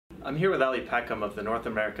I'm here with Ali Peckham of the North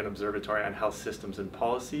American Observatory on Health Systems and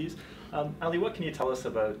Policies. Ali, what can you tell us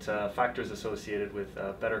about factors associated with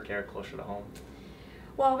better care closer to home?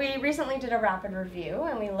 Well, we recently did a rapid review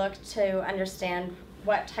and we looked to understand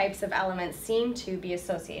what types of elements seem to be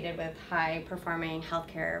associated with high-performing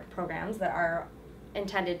healthcare programs that are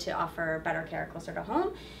intended to offer better care closer to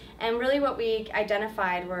home. And really what we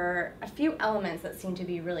identified were a few elements that seem to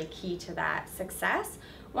be really key to that success.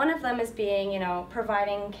 One of them is being,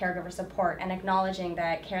 providing caregiver support and acknowledging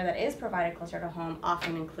that care that is provided closer to home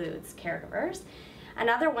often includes caregivers.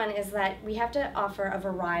 Another one is that we have to offer a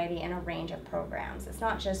variety and a range of programs. It's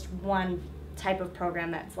not just one type of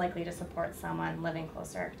program that's likely to support someone living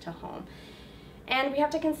closer to home. And we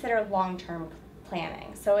have to consider long-term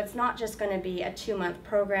planning. So it's not just going to be a 2-month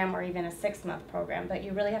program or even a 6-month program, but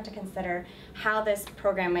you really have to consider how this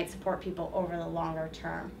program might support people over the longer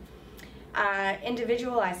term.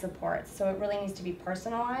 Individualized support, so it really needs to be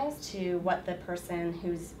personalized to what the person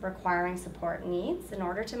who's requiring support needs in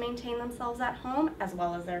order to maintain themselves at home, as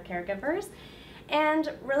well as their caregivers.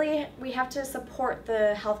 And really, we have to support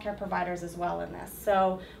the healthcare providers as well in this.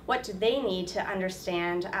 So what do they need to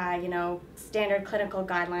understand, standard clinical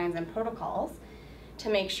guidelines and protocols to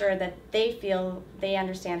make sure that they feel they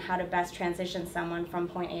understand how to best transition someone from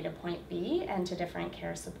point A to point B and to different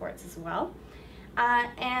care supports as well.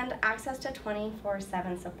 And access to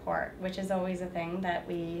 24/7 support, which is always a thing that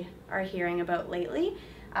we are hearing about lately.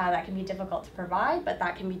 That can be difficult to provide, but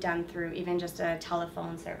that can be done through even just a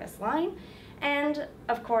telephone service line. And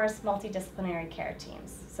of course, multidisciplinary care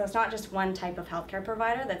teams. So it's not just one type of healthcare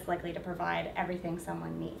provider that's likely to provide everything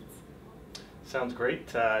someone needs. Sounds great.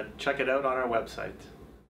 Check it out on our website.